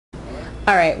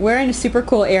All right, we're in a super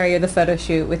cool area of the photo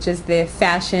shoot, which is the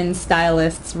fashion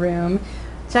stylist's room.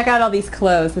 Check out all these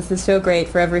clothes. This is so great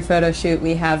for every photo shoot.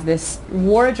 We have this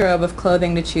wardrobe of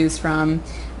clothing to choose from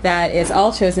that is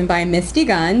all chosen by Misty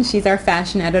Gunn. She's our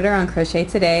fashion editor on Crochet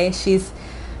Today. She's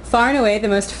far and away the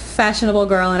most fashionable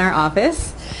girl in our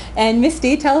office. And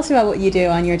Misty, tell us about what you do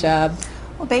on your job.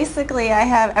 Well, basically, I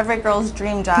have every girl's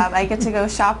dream job. I get to go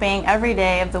shopping every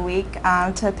day of the week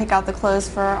to pick out the clothes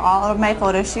for all of my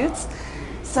photo shoots.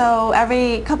 So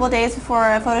every couple of days before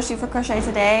a photo shoot for Crochet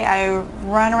Today, I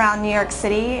run around New York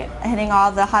City, hitting all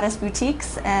the hottest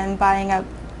boutiques and buying up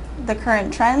the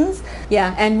current trends.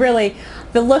 Yeah, and really,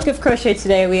 the look of Crochet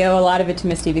Today, we owe a lot of it to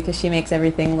Misty because she makes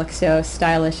everything look so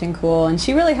stylish and cool. And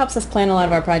she really helps us plan a lot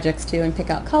of our projects too and pick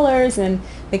out colors and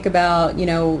think about,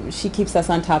 she keeps us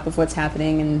on top of what's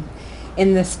happening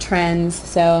in this trends.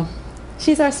 So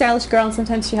she's our stylish girl, and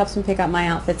sometimes she helps me pick out my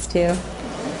outfits too.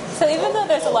 So even though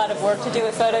there's a lot of work to do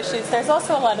with photo shoots, there's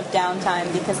also a lot of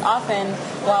downtime because often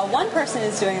while one person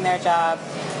is doing their job,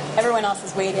 everyone else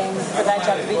is waiting for that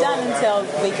job to be done until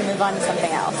we can move on to something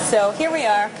else. So here we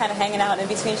are, kind of hanging out in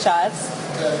between shots.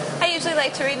 I usually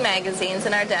like to read magazines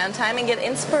in our downtime and get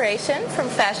inspiration from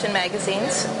fashion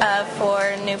magazines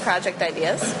for new project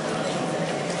ideas.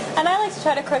 And I like to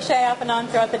try to crochet off and on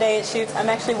throughout the day at shoots. I'm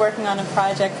actually working on a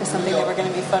project for something that we're going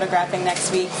to be photographing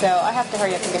next week, so I have to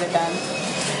hurry up and get it done.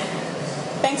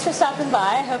 Thanks for stopping by.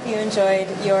 I hope you enjoyed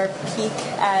your peek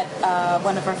at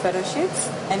one of our photo shoots,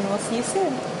 and we'll see you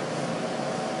soon.